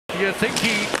you think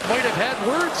he might have had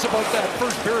words about that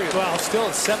first period. Well, still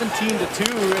it's 17-2.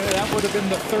 That would have been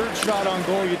the third shot on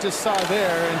goal you just saw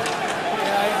there. And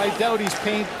yeah, I doubt he's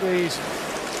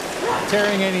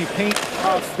tearing any paint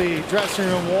off the dressing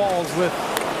room walls with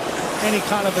any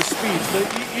kind of a speech. But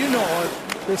you know,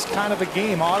 this kind of a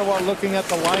game, Ottawa looking at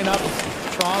the lineup,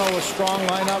 Toronto a strong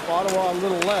lineup, Ottawa a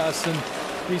little less, and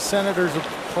these Senators have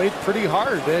played pretty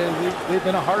hard. They've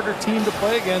been a harder team to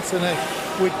play against than I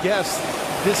would guess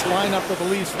this lineup of the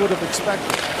Leafs would have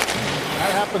expected. That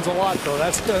happens a lot, though.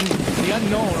 That's the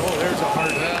unknown. Oh, there's a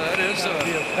hard. Yeah, that is a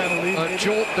penalty. A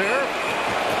jolt there,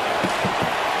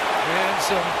 and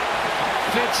some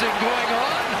fencing going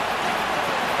on,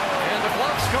 and the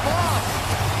gloves come off.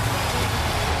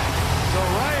 So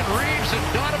Ryan Reaves and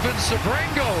Donovan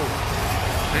Sebrango,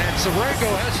 and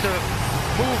Sebrango has to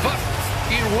move up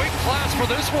in weight class for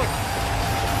this one.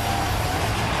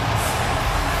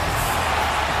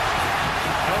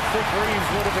 I don't think Reaves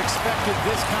would have expected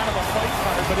this kind of a fight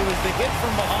card, but it was the hit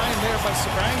from behind there by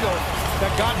Sebrango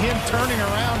that got him turning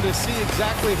around to see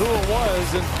exactly who it was.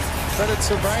 And credit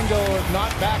Sebrango of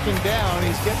not backing down.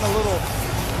 He's getting a little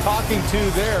talking to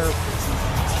there.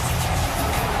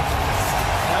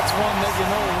 That's one that you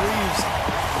know Reaves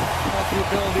has the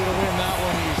ability to win that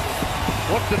one easily.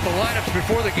 Looked at the lineups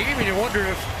before the game and you wondered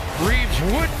if Reaves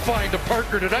would find a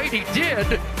partner tonight. He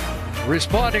did,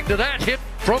 responding to that hit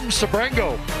from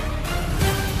Sebrango.